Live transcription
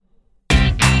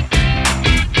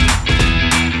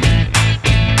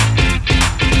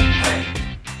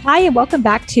Hi, and welcome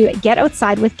back to Get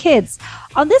Outside with Kids.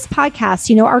 On this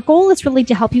podcast, our goal is really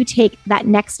to help you take that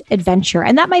next adventure.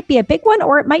 And that might be a big one,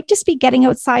 or it might just be getting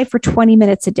outside for 20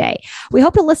 minutes a day. We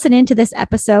hope to listen into this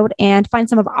episode and find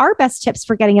some of our best tips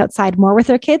for getting outside more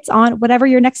with our kids on whatever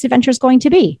your next adventure is going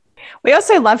to be. We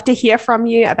also love to hear from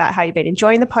you about how you've been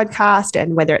enjoying the podcast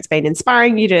and whether it's been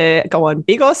inspiring you to go on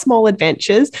big or small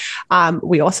adventures.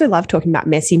 We also love talking about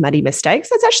messy, muddy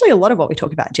mistakes. That's actually a lot of what we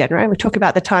talk about, Jen, right? We talk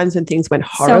about the times when things went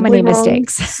horribly wrong. So many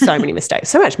mistakes. So many mistakes.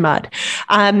 So much mud.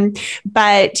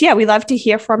 But yeah, we love to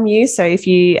hear from you. So if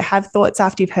you have thoughts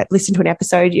after you've listened to an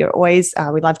episode, you're always,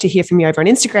 we love to hear from you over on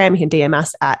Instagram. You can DM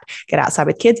us at Get Outside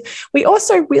with Kids. We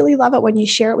also really love it when you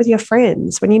share it with your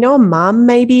friends. When you know a mum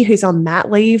maybe who's on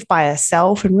mat leave by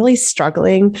herself and really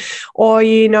struggling, or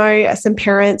some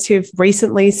parents who've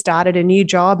recently started a new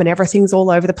job and everything's all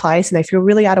over the place and they feel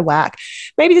really out of whack.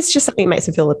 Maybe this is just something that makes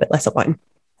them feel a bit less alone.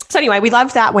 So anyway, we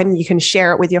love that when you can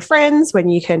share it with your friends, when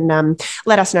you can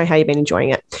let us know how you've been enjoying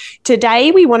it.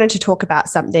 Today, we wanted to talk about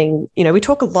something, we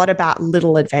talk a lot about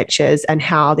little adventures and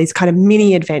how these kind of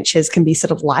mini adventures can be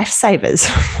sort of lifesavers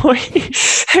for you.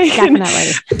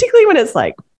 Definitely. Particularly when it's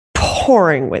like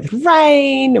pouring with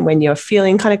rain and when you're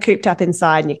feeling kind of cooped up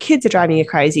inside and your kids are driving you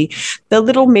crazy, the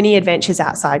little mini adventures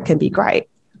outside can be great.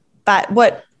 But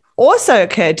what also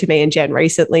occurred to me and Jen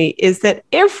recently is that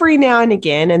every now and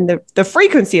again, and the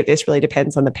frequency of this really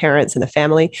depends on the parents and the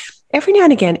family, every now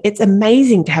and again, it's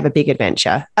amazing to have a big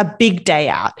adventure, a big day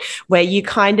out where you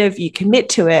commit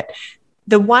to it.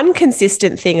 The one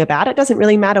consistent thing about it doesn't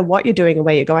really matter what you're doing or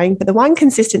where you're going, but the one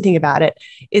consistent thing about it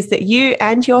is that you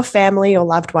and your family or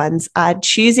loved ones are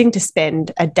choosing to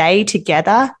spend a day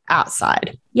together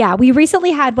outside. Yeah, we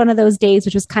recently had one of those days,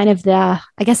 which was kind of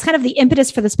the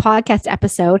impetus for this podcast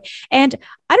episode. And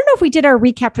I don't know if we did our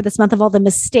recap for this month of all the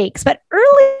mistakes, but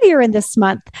earlier in this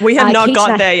month, we have not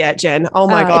got there yet, Jen. Oh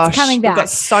my gosh. It's coming back. We've got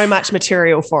so much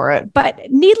material for it. But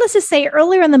needless to say,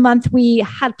 earlier in the month, we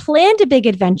had planned a big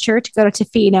adventure to go to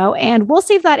Tofino, and we'll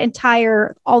save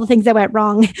all the things that went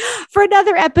wrong for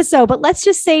another episode. But let's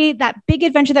just say that big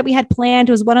adventure that we had planned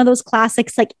was one of those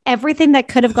classics, like everything that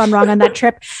could have gone wrong on that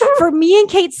trip for me and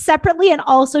Kate separately and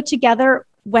also together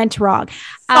went wrong.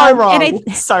 So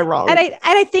wrong. And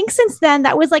I think since then,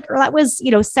 that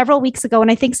was several weeks ago.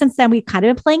 And I think since then we've kind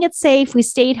of been playing it safe. We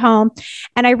stayed home.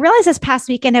 And I realized this past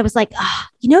weekend, I was like,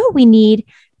 what we need?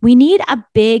 We need a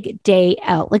big day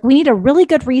out. Like we need a really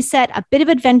good reset, a bit of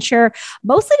adventure,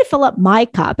 mostly to fill up my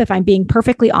cup. If I'm being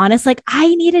perfectly honest, like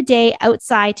I need a day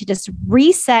outside to just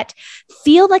reset,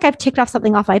 feel like I've ticked off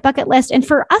something off my bucket list. And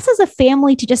for us as a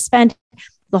family to just spend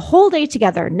the whole day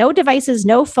together, no devices,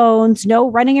 no phones,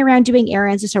 no running around doing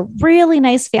errands, just a really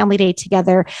nice family day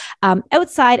together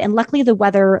outside. And luckily the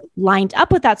weather lined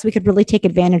up with that, so we could really take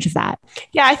advantage of that.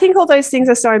 Yeah, I think all those things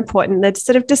are so important. That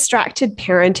sort of distracted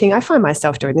parenting. I find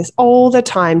myself doing this all the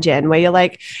time, Jen, where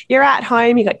you're at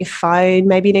home, you got your phone,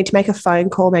 maybe you need to make a phone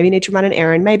call, maybe you need to run an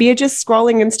errand, maybe you're just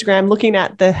scrolling Instagram, looking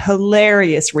at the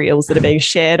hilarious reels that are being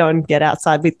shared on Get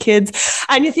Outside with Kids.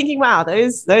 And you're thinking, wow,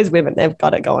 those women, they've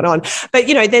got it going on. But,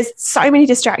 there's so many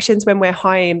distractions when we're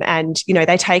home and,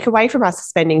 they take away from us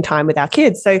spending time with our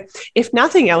kids. So if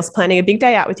nothing else, planning a big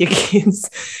day out with your kids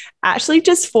actually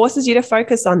just forces you to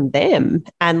focus on them.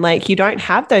 And you don't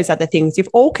have those other things. You've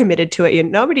all committed to it.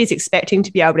 Nobody's expecting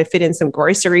to be able to fit in some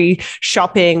grocery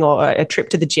shopping or a trip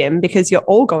to the gym because you're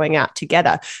all going out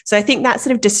together. So I think that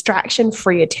sort of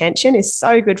distraction-free attention is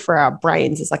so good for our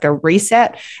brains. It's like a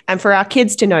reset, and for our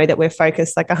kids to know that we're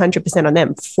focused 100% on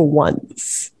them for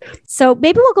once. So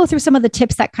maybe we'll go through some of the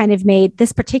tips that kind of made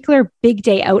this particular big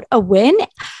day out a win.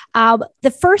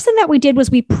 The first thing that we did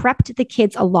was we prepped the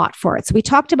kids a lot for it. So we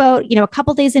talked about, a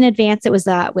couple days in advance. It was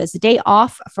a day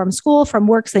off from school, from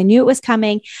work. So they knew it was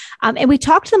coming. And we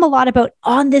talked to them a lot about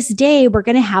on this day, we're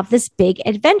going to have this big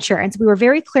adventure. And so we were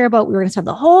very clear about we were going to spend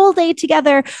the whole day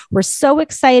together. We're so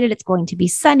excited. It's going to be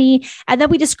sunny. And then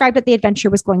we described what the adventure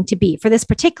was going to be. For this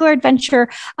particular adventure,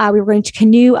 we were going to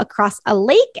canoe across a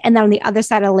lake. And then on the other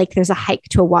side of the lake, there's a hike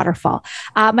to a waterfall.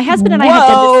 My husband and I have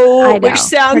done this. Which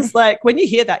sounds like when you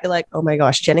hear that, you're like, oh my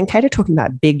gosh, Jen and Kate are talking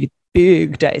about big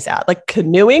days out, like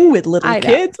canoeing with little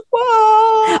kids.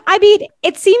 Whoa. I mean,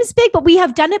 it seems big, but we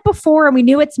have done it before and we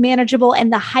knew it's manageable.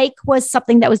 And the hike was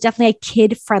something that was definitely a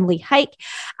kid-friendly hike.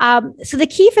 So the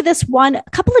key for this one, a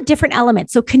couple of different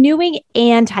elements. So canoeing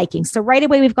and hiking. So right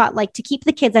away, we've got to keep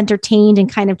the kids entertained and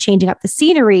kind of changing up the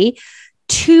scenery.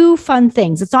 Two fun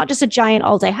things. It's not just a giant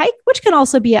all-day hike, which can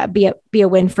also be a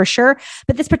win for sure.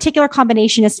 But this particular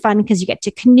combination is fun because you get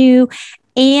to canoe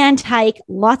and hike,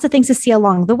 lots of things to see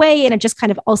along the way. And it just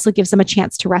kind of also gives them a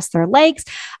chance to rest their legs.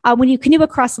 When you canoe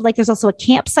across the lake, there's also a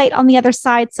campsite on the other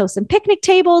side. So some picnic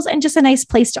tables and just a nice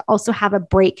place to also have a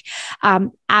break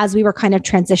as we were kind of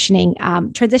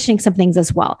transitioning some things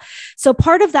as well. So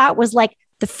part of that was like,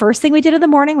 the first thing we did in the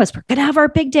morning was we're going to have our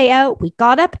big day out. We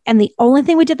got up and the only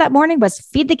thing we did that morning was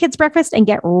feed the kids breakfast and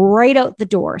get right out the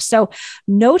door. So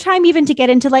no time even to get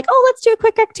into like, oh, let's do a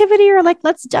quick activity or like,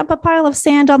 let's dump a pile of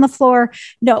sand on the floor.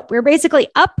 No, we're basically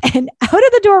up and out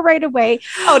of the door right away.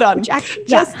 Hold on.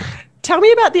 Just tell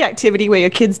me about the activity where your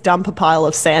kids dump a pile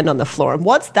of sand on the floor. And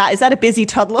what's that? Is that a busy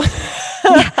toddler?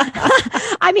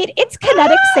 I mean, it's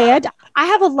kinetic sand. I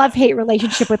have a love-hate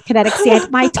relationship with kinetic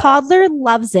sand. My toddler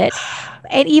loves it.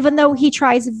 And even though he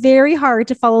tries very hard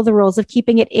to follow the rules of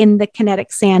keeping it in the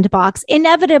kinetic sandbox,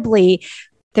 inevitably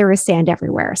there is sand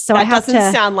everywhere. So that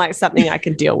doesn't sound like something I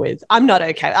can deal with. I'm not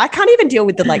okay. I can't even deal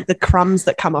with the crumbs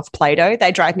that come off Play-Doh.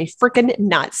 They drive me freaking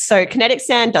nuts. So kinetic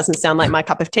sand doesn't sound like my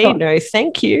cup of tea. Oh. No,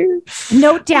 thank you.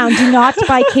 Note down, do not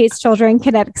buy Kate's children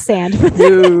kinetic sand.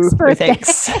 No,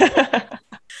 thanks.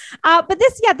 But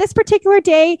this particular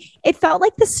day, it felt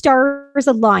like the stars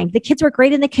aligned. The kids were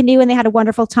great in the canoe and they had a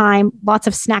wonderful time, lots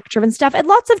of snack driven stuff and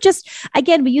lots of just,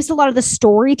 again, we used a lot of the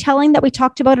storytelling that we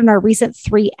talked about in our recent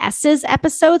 3 S's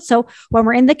episode. So when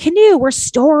we're in the canoe, we're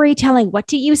storytelling. What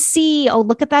do you see? Oh,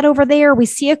 look at that over there. We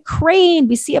see a crane.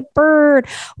 We see a bird.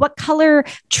 What color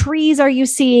trees are you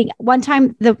seeing? One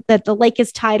time the lake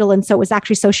is tidal. And so it was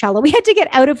actually so shallow. We had to get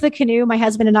out of the canoe, my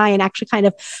husband and I, and actually kind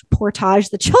of portage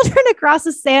the children across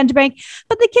the sandbank.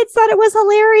 But the kids thought it was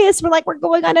hilarious. We're like, we're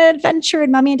going on an adventure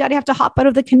and mommy and daddy have to hop out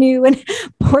of the canoe and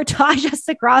portage us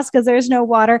across because there's no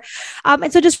water.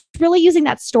 And so just really using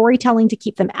that storytelling to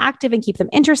keep them active and keep them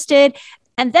interested.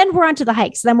 And then we're onto the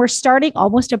hike. So then we're starting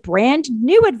almost a brand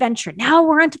new adventure. Now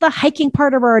we're onto the hiking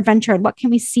part of our adventure. And what can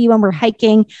we see when we're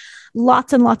hiking?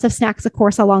 Lots and lots of snacks, of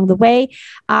course, along the way.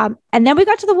 And then we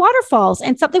got to the waterfalls.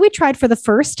 And something we tried for the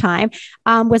first time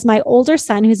was my older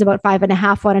son, who's about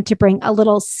 5.5, wanted to bring a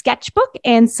little sketchbook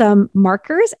and some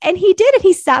markers. And he did. And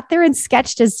he sat there and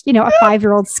sketched as, a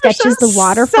 5-year-old sketches the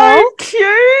waterfall. So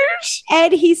cute.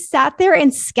 And he sat there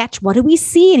and sketched, what do we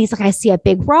see? And he's like, I see a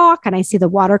big rock and I see the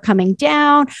water coming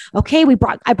down. Okay,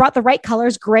 I brought the right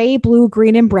colors, gray, blue,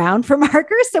 green, and brown for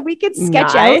markers so we could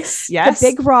sketch out the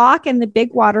big rock and the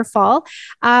big waterfall.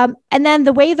 And then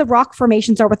the way the rock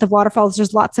formations are with the waterfalls,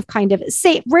 there's lots of kind of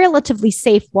safe, relatively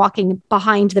safe walking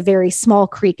behind the very small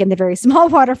creek and the very small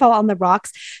waterfall on the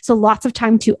rocks. So lots of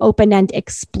time to open and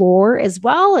explore as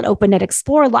well. And open and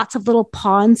explore, lots of little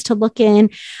ponds to look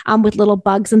in with little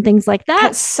bugs and things like that.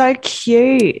 That's so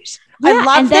cute. Yeah, I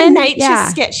love the nature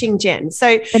sketching, Jen.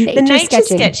 So the nature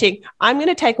sketching, I'm going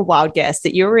to take a wild guess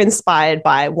that you were inspired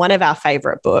by one of our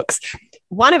favorite books.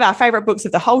 One of our favorite books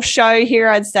of the whole show here,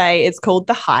 I'd say, it's called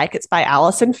The Hike. It's by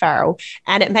Alison Farrell,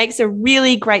 and it makes a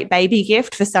really great baby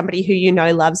gift for somebody who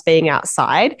loves being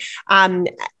outside.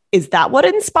 Is that what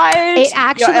inspired it?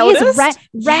 Actually, your is.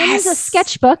 Ren is a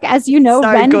sketchbook, as you know. So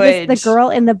Ren good. is the girl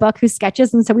in the book who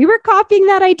sketches, and so we were copying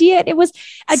that idea. And it was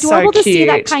adorable to see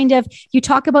that kind of. You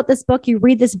talk about this book, you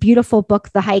read this beautiful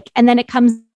book, The Hike, and then it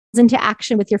comes into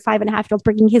action with your 5.5-year-old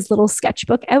bringing his little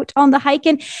sketchbook out on the hike.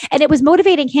 And it was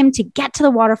motivating him to get to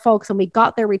the waterfalls. When we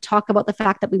got there, we talk about the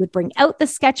fact that we would bring out the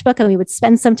sketchbook and we would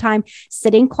spend some time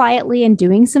sitting quietly and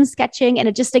doing some sketching. And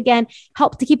it just, again,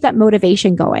 helped to keep that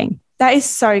motivation going. That is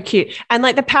so cute. And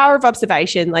the power of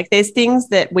observation, there's things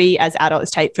that we as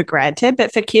adults take for granted,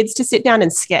 but for kids to sit down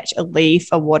and sketch a leaf,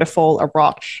 a waterfall, a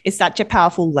rock is such a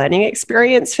powerful learning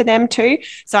experience for them too.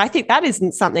 So I think that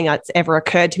isn't something that's ever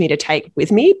occurred to me to take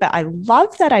with me, but I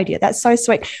love that idea. That's so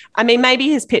sweet. I mean, maybe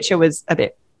his picture was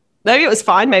maybe it was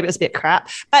fine. Maybe it was a bit crap.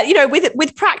 But,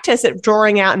 with practice at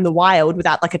drawing out in the wild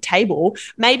without a table,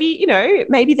 maybe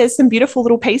there's some beautiful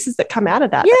little pieces that come out of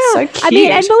that. Yeah. That's so cute. I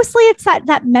mean, and mostly it's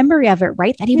that memory of it,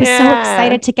 right? That he was so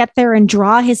excited to get there and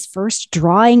draw his first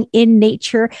drawing in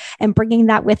nature and bringing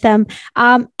that with him.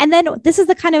 And then this is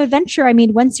the kind of adventure. I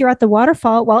mean, once you're at the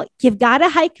waterfall, well, you've got to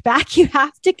hike back. You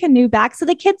have to canoe back. So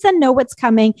the kids then know what's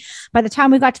coming. By the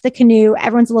time we got to the canoe,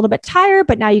 everyone's a little bit tired,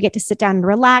 but now you get to sit down and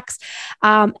relax.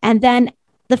 And then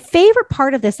the favorite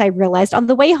part of this, I realized on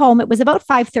the way home, it was about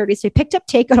 5:30. So we picked up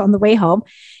takeout on the way home.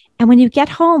 And when you get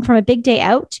home from a big day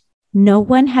out, no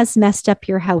one has messed up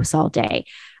your house all day.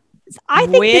 I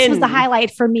think this was the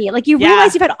highlight for me. You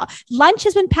realize you've had lunch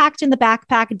has been packed in the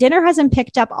backpack. Dinner has been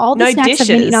picked up. All the snacks have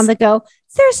been eaten on the go.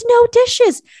 There's no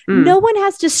dishes. No one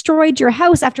has destroyed your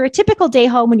house after a typical day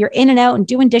home when you're in and out and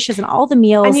doing dishes and all the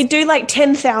meals. And you do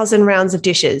 10,000 rounds of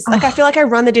dishes. I feel like I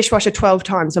run the dishwasher 12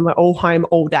 times and we're all home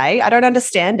all day. I don't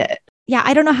understand it. yeah,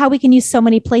 I don't know how we can use so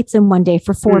many plates in one day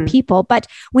for 4 people. But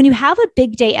when you have a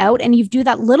big day out and you do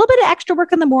that little bit of extra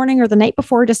work in the morning or the night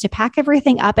before just to pack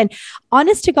everything up, and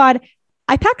honest to God,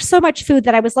 I packed so much food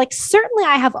that I was like, certainly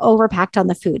I have overpacked on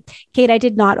the food. Kate, I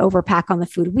did not overpack on the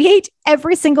food. We ate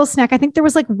every single snack. I think there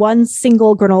was like one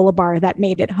single granola bar that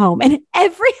made it home, and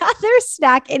every other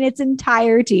snack in its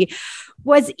entirety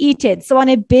was eaten. So on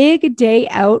a big day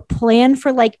out, plan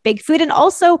for like big food. And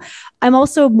also, I'm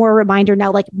also more reminder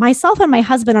now, like myself and my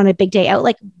husband on a big day out,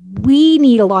 like we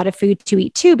need a lot of food to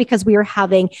eat too, because we are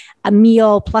having a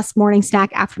meal plus morning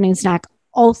snack, afternoon snack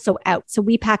also out. So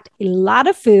we packed a lot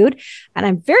of food, and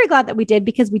I'm very glad that we did,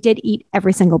 because we did eat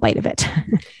every single bite of it.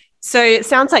 So it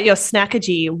sounds like your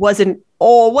snackagy wasn't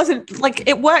like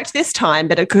it worked this time,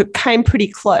 but it came pretty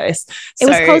close. It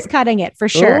was close cutting it for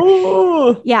sure.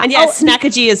 Ooh. Yeah. And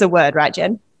snackagy is a word, right,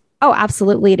 Jen? Oh,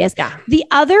 absolutely. It is. Yeah. The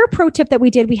other pro tip that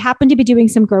we did, we happened to be doing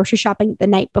some grocery shopping the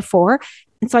night before.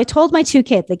 And so I told my 2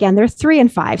 kids, again, they're 3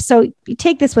 and 5. So you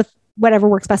take this with whatever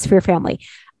works best for your family.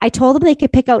 I told them they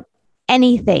could pick out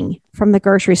anything from the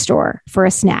grocery store for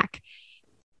a snack,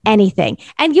 anything.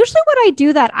 And usually when I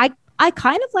do that, I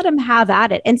kind of let them have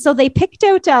at it. And so they picked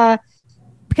out,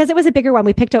 because it was a bigger one,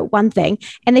 we picked out one thing,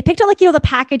 and they picked out like, the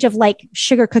package of like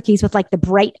sugar cookies with like the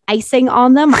bright icing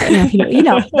on them. I don't know if you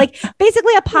know, like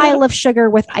basically a pile of sugar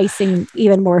with icing,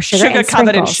 even more sugar. Sugar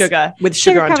covered in sugar with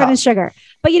sugar on top. Sugar covered in sugar.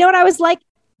 But you know what? I was like,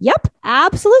 yep,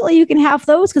 absolutely. You can have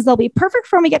those because they'll be perfect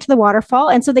for when we get to the waterfall.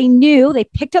 And so they knew, they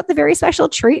picked out the very special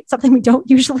treat, something we don't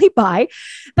usually buy,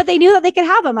 but they knew that they could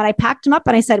have them. And I packed them up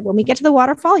and I said, when we get to the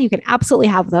waterfall, you can absolutely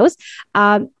have those.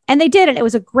 And they did. And it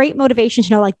was a great motivation to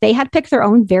know, like they had picked their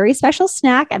own very special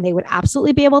snack and they would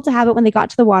absolutely be able to have it when they got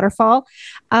to the waterfall.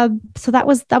 So that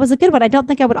was a good one. I don't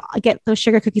think I would get those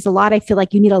sugar cookies a lot. I feel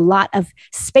like you need a lot of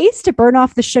space to burn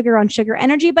off the sugar on sugar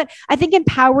energy, but I think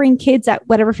empowering kids at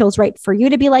whatever feels right for you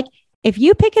to be like, if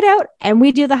you pick it out and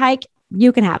we do the hike,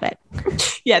 you can have it.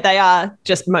 Yeah, they are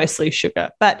just mostly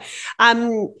sugar. But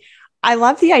I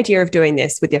love the idea of doing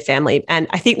this with your family. And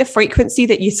I think the frequency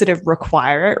that you sort of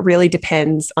require it really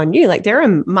depends on you. Like there are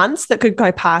months that could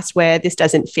go past where this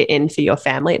doesn't fit in for your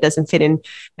family. It doesn't fit in.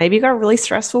 Maybe you got a really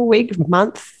stressful week,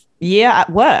 month, year at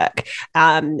work.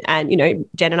 And, you know,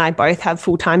 Jen and I both have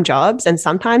full-time jobs and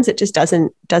sometimes it just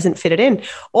doesn't fit it in.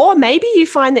 Or maybe you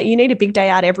find that you need a big day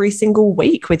out every single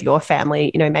week with your family.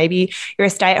 You know, maybe you're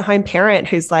a stay-at-home parent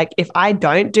who's like, if I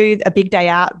don't do a big day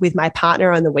out with my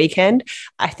partner on the weekend,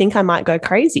 I think I might go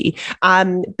crazy.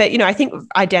 But, you know, I think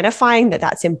identifying that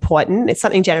that's important. It's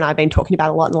something Jen and I have been talking about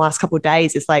a lot in the last couple of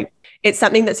days is like, it's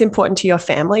something that's important to your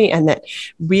family and that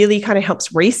really kind of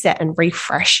helps reset and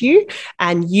refresh you.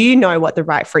 And you know what the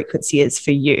right frequency is for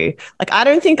you. Like, I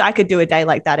don't think I could do a day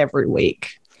like that every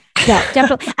week. Yeah,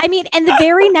 definitely. I mean, and the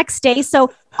very next day,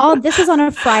 so this was on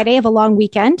a Friday of a long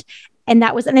weekend. And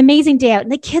that was an amazing day out.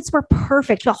 And the kids were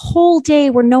perfect. The whole day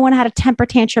where no one had a temper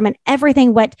tantrum and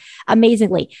everything went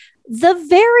amazingly. The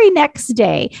very next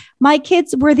day, my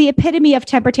kids were the epitome of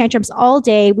temper tantrums all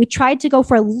day. We tried to go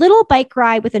for a little bike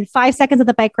ride. Within 5 seconds of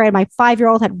the bike ride, my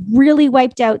 5-year-old had really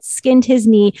wiped out, skinned his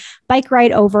knee, bike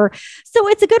ride over. So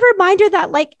it's a good reminder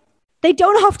that like they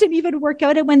don't often even work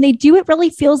out. And when they do, it really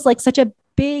feels like such a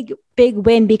big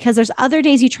win because there's other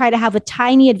days you try to have a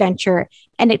tiny adventure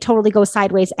and it totally goes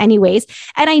sideways anyways.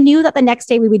 And I knew that the next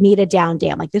day we would need a down day.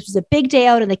 I'm like, this was a big day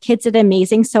out and the kids did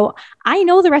amazing. So I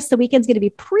know the rest of the weekend's going to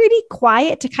be pretty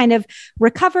quiet to kind of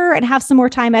recover and have some more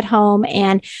time at home.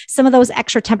 And some of those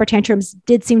extra temper tantrums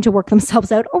did seem to work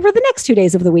themselves out over the next 2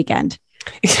 days of the weekend.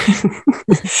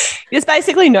 There's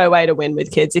basically no way to win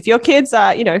with kids. If your kids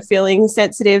are, you know, feeling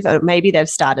sensitive, or maybe they've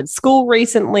started school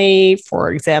recently,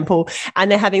 for example,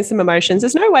 and they're having some emotions,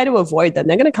 there's no way to avoid them.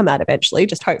 They're going to come out eventually,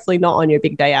 just hopefully not on your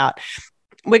big day out.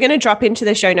 We're going to drop into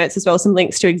the show notes as well some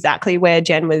links to exactly where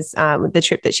Jen was, the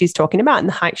trip that she's talking about and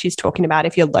the hike she's talking about.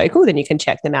 If you're local, then you can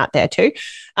check them out there too.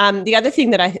 The other thing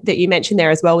that you mentioned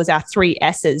there as well was our 3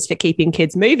 S's for keeping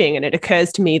kids moving. And it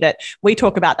occurs to me that we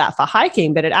talk about that for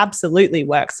hiking, but it absolutely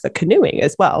works for canoeing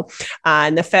as well.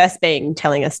 And the first being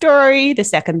telling a story, the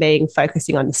second being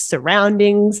focusing on the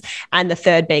surroundings, and the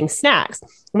third being snacks.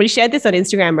 We shared this on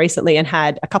Instagram recently and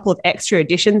had a couple of extra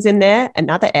additions in there.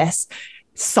 Another S.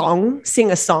 Sing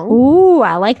a song. Ooh,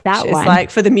 I like that one. Like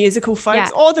for the musical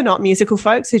folks or the not musical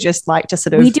folks who just like to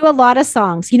sort of. We do a lot of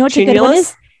songs. You know what a good one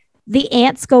is? The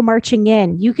Ants Go Marching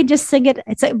In. You can just sing it.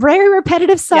 It's a very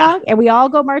repetitive song and we all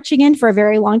go marching in for a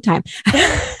very long time.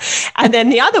 And then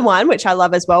the other one, which I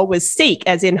love as well, was seek,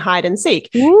 as in hide and seek.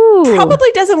 Ooh.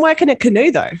 Probably doesn't work in a canoe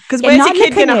though, because where's your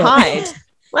kid going to hide?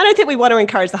 I don't think we want to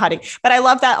encourage the hiding, but I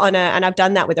love that and I've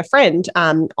done that with a friend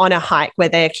on a hike where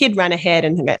their kid ran ahead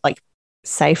and like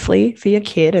safely for your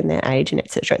kid and their age and et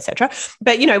cetera, et cetera.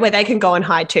 But, where they can go and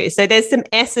hide too. So there's some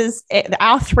S's,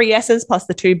 our 3 S's plus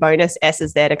the 2 bonus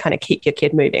S's there to kind of keep your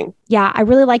kid moving. Yeah, I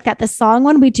really like that. The song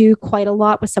one, we do quite a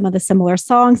lot with some of the similar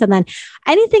songs. And then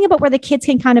anything about where the kids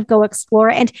can kind of go explore.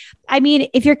 And I mean,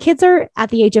 if your kids are at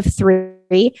the age of 3,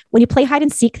 when you play hide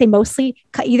and seek, they mostly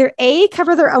either A,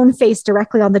 cover their own face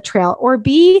directly on the trail, or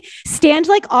B, stand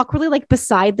like awkwardly like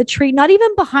beside the tree, not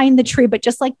even behind the tree, but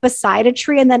just like beside a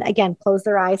tree. And then again, close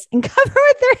their eyes and cover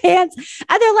with their hands.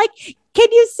 And they're like,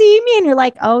 can you see me? And you're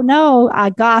like, oh no,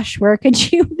 gosh, where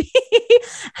could you be?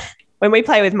 When we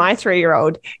play with my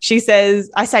 3-year-old, she says,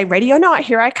 I say, ready or not,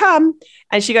 here I come.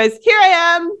 And she goes, here I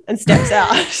am, and steps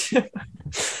out.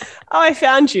 Oh, I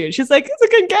found you. She's like, it's a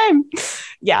good game.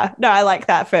 Yeah, no, I like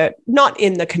that for not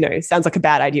in the canoe. Sounds like a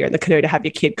bad idea in the canoe to have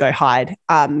your kid go hide.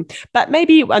 But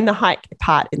maybe on the hike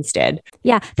part instead.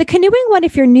 Yeah, the canoeing one,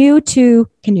 if you're new to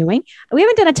canoeing, we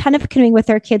haven't done a ton of canoeing with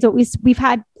our kids, but we've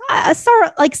had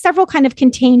several kind of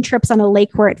contained trips on a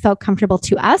lake where it felt comfortable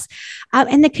to us.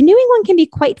 And the canoeing one can be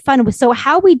quite fun. So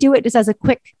how we do it is as a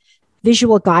quick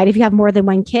visual guide if you have more than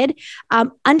one kid.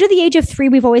 Under the age of 3,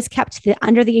 we've always kept the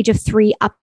under the age of 3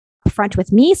 up front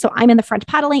with me. So I'm in the front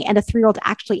paddling, and the 3-year-old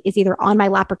actually is either on my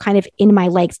lap or kind of in my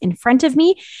legs in front of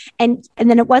me. And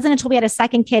then it wasn't until we had a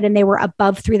second kid and they were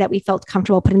above 3 that we felt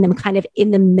comfortable putting them kind of in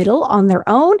the middle on their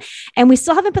own. And we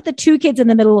still haven't put the 2 kids in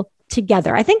the middle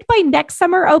together. I think by next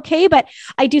summer, okay, but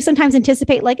I do sometimes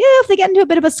anticipate if they get into a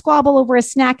bit of a squabble over a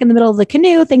snack in the middle of the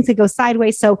canoe, things could go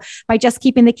sideways. So by just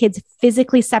keeping the kids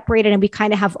physically separated and we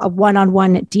kind of have a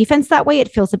one-on-one defense that way,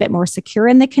 it feels a bit more secure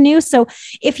in the canoe. So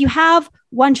if you have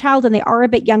one child and they are a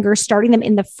bit younger, starting them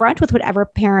in the front with whatever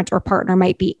parent or partner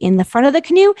might be in the front of the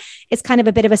canoe is kind of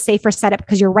a bit of a safer setup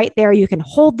because you're right there. You can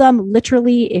hold them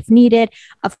literally if needed.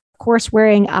 Of course,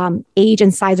 wearing age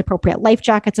and size appropriate life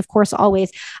jackets, of course,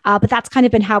 always. But that's kind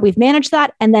of been how we've managed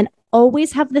that. And then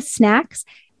always have the snacks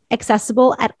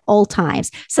accessible at all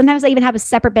times. Sometimes I even have a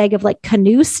separate bag of like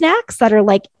canoe snacks that are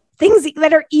like things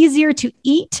that are easier to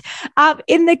eat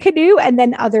in the canoe, and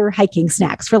then other hiking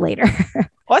snacks for later.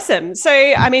 Awesome. So,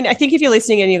 I mean, I think if you're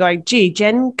listening and you're going, gee,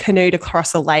 Jen canoed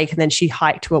across a lake and then she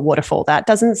hiked to a waterfall, that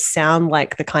doesn't sound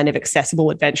like the kind of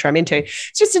accessible adventure I'm into.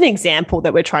 It's just an example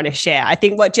that we're trying to share. I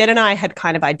think what Jen and I had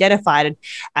kind of identified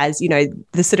as,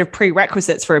 the sort of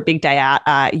prerequisites for a big day out,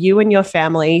 you and your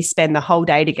family spend the whole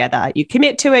day together. You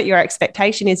commit to it. Your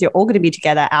expectation is you're all going to be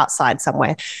together outside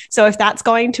somewhere. So if that's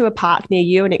going to a park near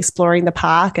you and exploring the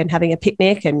park and having a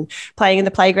picnic and playing in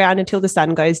the playground until the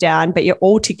sun goes down, but you're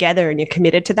all together and you're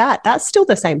committed to that, that's still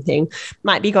the same thing.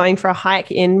 Might be going for a hike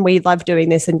we love doing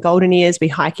this in Golden Ears. We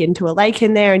hike into a lake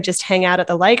in there and just hang out at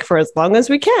the lake for as long as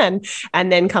we can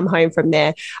and then come home from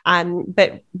there.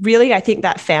 But really, I think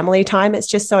that family time, it's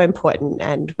just so important.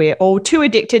 And we're all too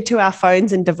addicted to our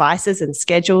phones and devices and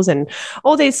schedules and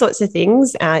all these sorts of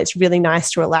things. It's really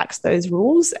nice to relax those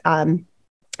rules.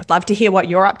 I'd love to hear what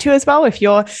you're up to as well. If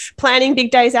you're planning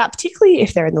big days out, particularly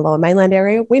if they're in the Lower Mainland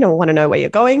area, we don't want to know where you're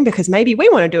going because maybe we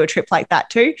want to do a trip like that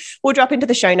too. We'll drop into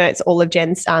the show notes all of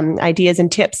Jen's ideas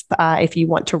and tips if you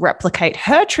want to replicate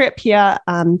her trip here,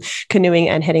 canoeing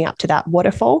and heading up to that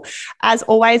waterfall. As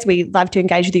always, we love to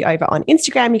engage with you over on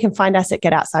Instagram. You can find us at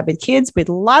Get Outside with Kids. We'd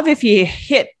love if you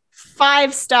hit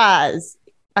 5 stars.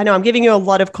 I know I'm giving you a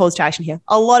lot of calls to action here,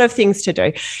 a lot of things to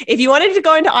do. If you wanted to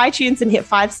go into iTunes and hit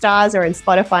 5 stars or in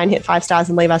Spotify and hit 5 stars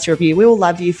and leave us a review, we will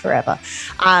love you forever.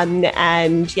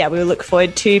 And yeah, we will look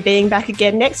forward to being back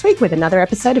again next week with another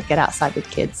episode of Get Outside with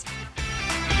Kids.